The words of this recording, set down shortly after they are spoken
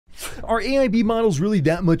are AIB models really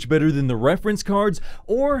that much better than the reference cards,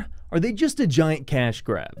 or are they just a giant cash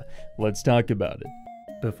grab? Let's talk about it.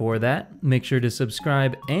 Before that, make sure to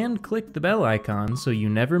subscribe and click the bell icon so you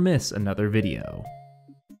never miss another video.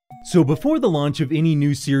 So before the launch of any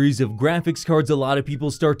new series of graphics cards, a lot of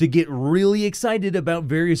people start to get really excited about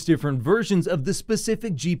various different versions of the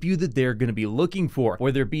specific GPU that they're going to be looking for.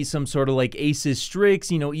 Whether it be some sort of like Asus Strix,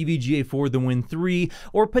 EVGA for the Win 3,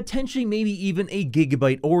 or potentially maybe even a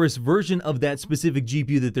Gigabyte Aorus version of that specific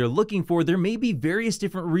GPU that they're looking for, there may be various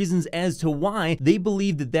different reasons as to why they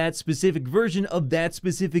believe that that specific version of that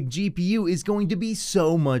specific GPU is going to be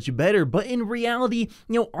so much better. But in reality,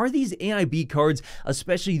 are these AIB cards,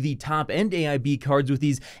 especially the top-end AIB cards with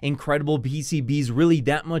these incredible PCBs, really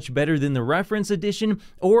that much better than the reference edition,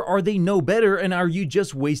 or are they no better and are you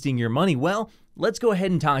just wasting your money? Well, let's go ahead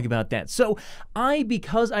and talk about that. So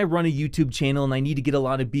because I run a YouTube channel and I need to get a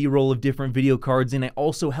lot of B-roll of different video cards, and I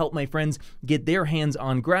also help my friends get their hands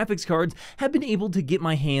on graphics cards, have been able to get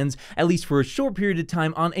my hands, at least for a short period of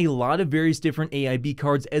time, on a lot of various different AIB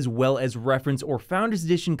cards as well as reference or Founders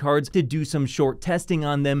Edition cards to do some short testing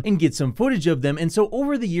on them and get some footage of them. And so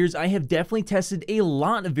over the years, I have definitely tested a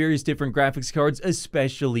lot of various different graphics cards,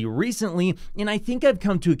 especially recently, and I think I've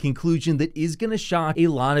come to a conclusion that is going to shock a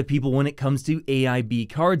lot of people when it comes to AIB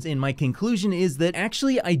cards, and my conclusion is that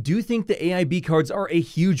actually I do think the AIB cards are a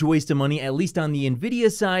huge waste of money, at least on the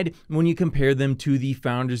Nvidia side, when you compare them to the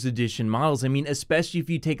Founders Edition models. I mean, especially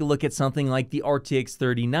if you take a look at something like the RTX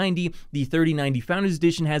 3090, the 3090 Founders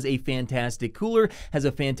Edition has a fantastic cooler, has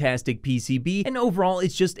a fantastic PCB, and overall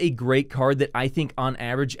it's just a great card that I think on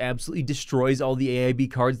average absolutely destroys all the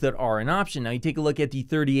AIB cards that are an option. Now you take a look at the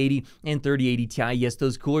 3080 and 3080 Ti, yes,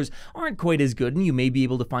 those coolers aren't quite as good, and you may be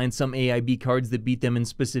able to find some AIB cards that beat them in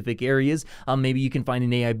specific areas. Maybe you can find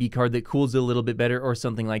an AIB card that cools it a little bit better or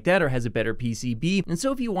something like that, or has a better PCB. And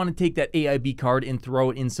so if you want to take that AIB card and throw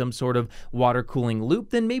it in some sort of water cooling loop,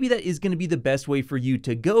 then maybe that is going to be the best way for you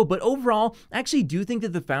to go. But overall, I actually do think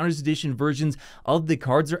that the Founders Edition versions of the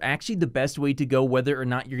cards are actually the best way to go, whether or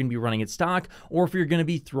not you're going to be running it stock or if you're going to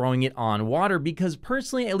be throwing it on water. Because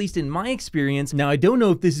personally, at least in my experience, now I don't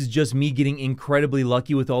know if this is just me getting incredibly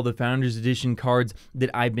lucky with all the Founders Edition cards that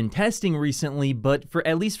I've been testing recently, but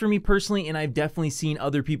at least for me personally, and I've definitely seen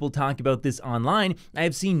other people talk about this online, I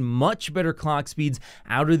have seen much better clock speeds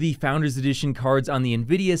out of the Founders Edition cards on the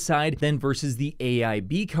Nvidia side than versus the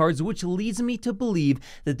AIB cards, which leads me to believe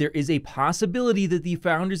that there is a possibility that the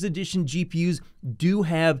Founders Edition GPUs do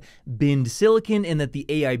have binned silicon and that the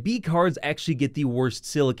AIB cards actually get the worst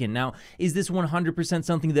silicon. Now, is this 100%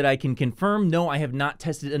 something that I can confirm? No, I have not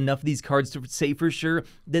tested enough of these cards to say for sure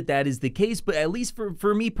that that is the case, but at least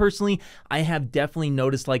for me personally, I have definitely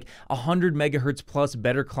noticed like 100 megahertz plus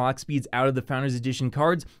better clock speeds out of the Founders Edition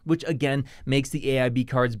cards, which again makes the AIB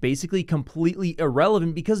cards basically completely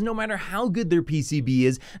irrelevant, because no matter how good their PCB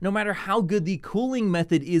is, no matter how good the cooling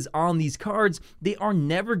method is on these cards, they are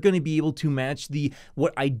never going to be able to match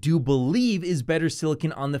what I do believe is better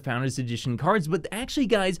silicon on the Founders Edition cards. But actually,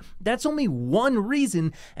 guys, that's only one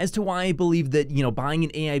reason as to why I believe that, buying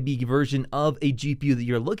an AIB version of a GPU that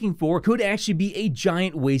you're looking for could actually be a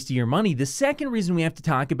giant waste of your money. The second reason we have to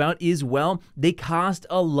talk about is, well, they cost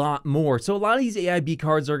a lot more. So a lot of these AIB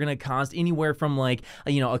cards are going to cost anywhere from like,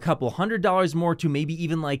 a couple $100 more to maybe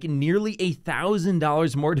even like nearly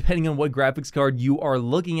 $1,000 more, depending on what graphics card you are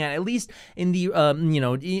looking at least in the,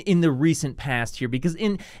 in the recent past here, because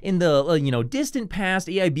in the distant past,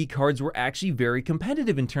 AIB cards were actually very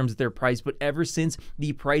competitive in terms of their price, but ever since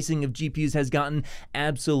the pricing of GPUs has gotten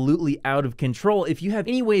absolutely out of control, if you have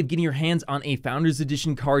any way of getting your hands on a Founders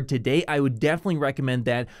Edition card today, I would definitely recommend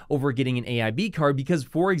that over getting an AIB card, because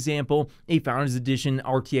for example, a Founders Edition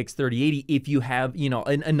RTX 3080, if you have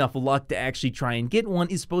enough luck to actually try and get one,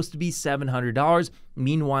 is supposed to be $700.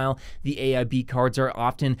 Meanwhile, the AIB cards are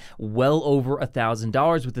often well over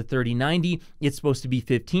 $1,000. With the 3090, it's supposed to be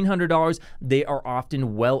 $1,500. They are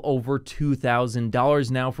often well over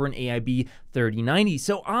 $2,000 now for an AIB 3090.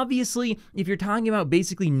 So obviously, if you're talking about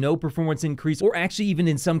basically no performance increase, or actually even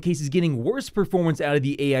in some cases getting worse performance out of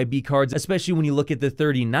the AIB cards, especially when you look at the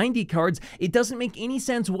 3090 cards, it doesn't make any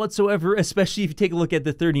sense whatsoever, especially if you take a look at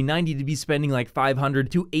the 3090, to be spending like $500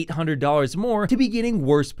 to $800 more to be getting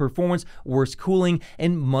worse performance, worse cooling,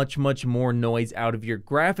 and much more noise out of your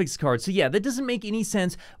graphics card. So yeah, that doesn't make any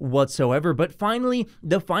sense whatsoever. But finally,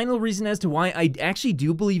 the final reason as to why I actually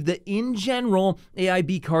do believe that in general,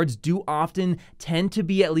 AIB cards do often tend to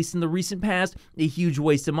be, at least in the recent past, a huge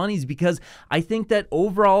waste of money, is because I think that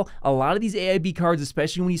overall, a lot of these AIB cards,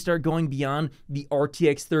 especially when you start going beyond the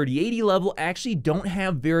RTX 3080 level actually don't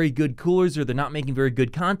have very good coolers, or they're not making very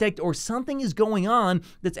good contact, or something is going on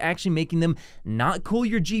that's actually making them not cool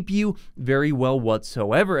your GPU very well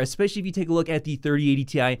whatsoever, especially if you take a look at the 3080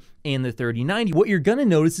 Ti and the 3090. What you're gonna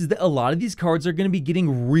notice is that a lot of these cards are gonna be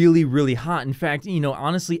getting really, really hot. In fact, you know,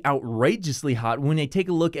 honestly, outrageously hot. When I take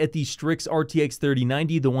a look at the Strix RTX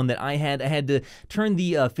 3090, the one that I had to turn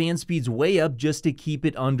the fan speeds way up just to keep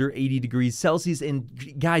it under 80 degrees Celsius. And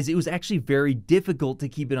guys, it was actually very difficult to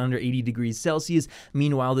keep it under 80 degrees Celsius.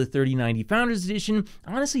 Meanwhile, the 3090 Founders Edition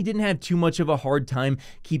honestly didn't have too much of a hard time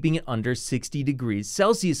keeping it under 60 degrees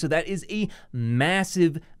Celsius. So that is a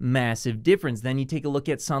massive, massive difference. Then you take a look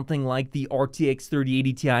at something like the RTX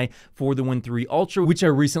 3080 Ti for the Win 3 Ultra, which I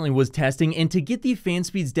recently was testing, and to get the fan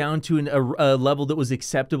speeds down to a level that was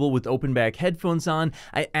acceptable with open back headphones on,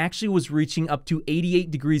 I actually was reaching up to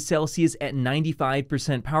 88 degrees Celsius at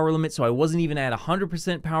 95% power limit, so I wasn't even at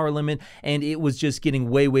 100% power limit, and it was just getting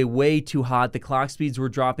way, way, way too hot. The clock speeds were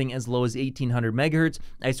dropping as low as 1800 megahertz.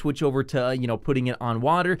 I switch over to, you know, putting it on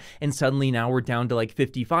water, and suddenly now we're down to like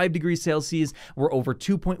 55 degrees Celsius. We're over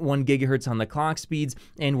 2.1 gigahertz on the clock speeds,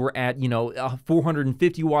 and we're at, you know,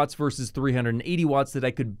 450 watts versus 380 watts that I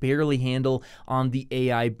could barely handle on the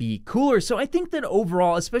AIB cooler. So I think that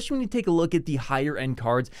overall, especially when you take a look at the higher end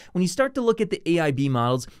cards, when you start to look at the AIB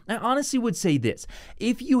models, I honestly would say this: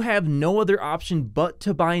 if you have no other option but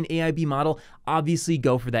to buy an AIB model, obviously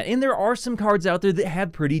go for that. And there are some cards out there that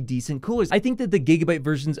have pretty decent coolers. I think that the Gigabyte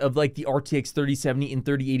versions of like the RTX 3070 and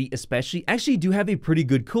 3080 especially actually do have a pretty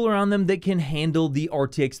good cooler on them that can handle the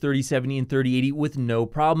RTX 3070 and 3080 with no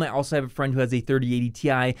problem. I also have a friend who has a 3080 Ti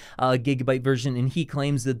Gigabyte version, and he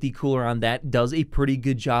claims that the cooler on that does a pretty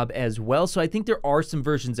good job as well. So I think there are some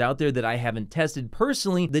versions out there that I haven't tested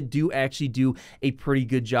personally that do actually do a pretty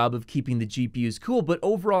good job of keeping the GPUs cool. But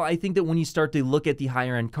overall, I think that when you start to look at the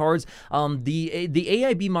higher end cards, the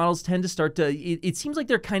AIB models tend to start to, it seems like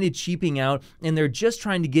they're kind of cheaping out, and they're just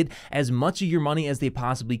trying to get as much of your money as they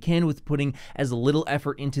possibly can with putting as little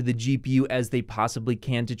effort into the GPU as they possibly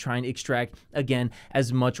can to try and extract, again,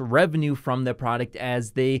 as much revenue from the product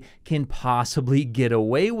as they can possibly get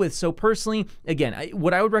away with. So personally, again,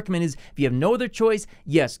 what I would recommend is if you have no other choice,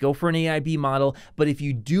 yes, go for an AIB model. But if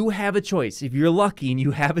you do have a choice, if you're lucky and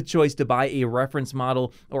you have a choice to buy a reference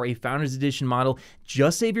model or a Founders Edition model,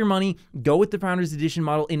 just save your money, go with the Founders Edition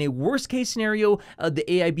model. In a worst case scenario, the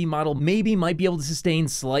AIB model maybe might be able to sustain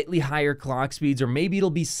slightly higher clock speeds, or maybe it'll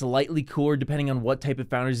be slightly cooler depending on what type of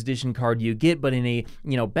Founders Edition card you get. But in a,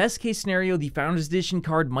 you know, best case scenario, the Founders Edition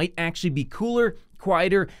card might actually be cooler,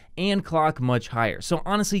 quieter, and clock much higher. So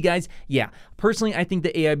honestly, guys, yeah, personally, I think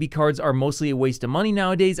the AIB cards are mostly a waste of money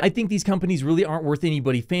nowadays. I think these companies really aren't worth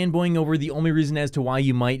anybody fanboying over. The only reason as to why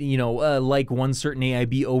you might, you know, like one certain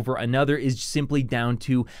AIB over another is simply down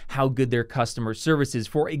to how good their customer service is.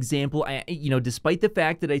 For example, you know, despite the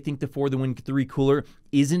fact that I think the For the Win 3 cooler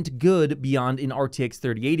isn't good beyond an RTX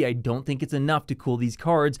 3080, I don't think it's enough to cool these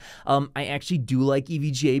cards. I actually do like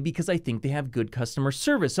EVGA because I think they have good customer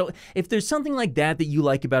service. So if there's something like that that you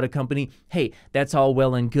like about a company, hey, that's all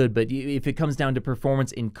well and good. But if it comes down to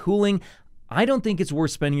performance and cooling, I don't think it's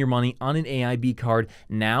worth spending your money on an AIB card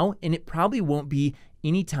now, and it probably won't be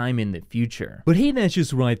anytime in the future. But hey, that's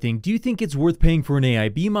just what I think. Do you think it's worth paying for an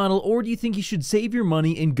AIB model, or do you think you should save your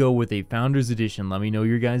money and go with a Founders Edition? Let me know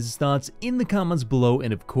your guys' thoughts in the comments below,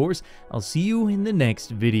 and of course, I'll see you in the next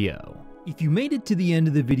video. If you made it to the end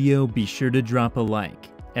of the video, be sure to drop a like.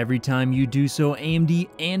 Every time you do so, AMD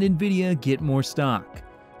and Nvidia get more stock.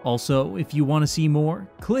 Also, if you want to see more,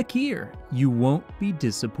 click here. You won't be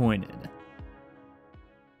disappointed.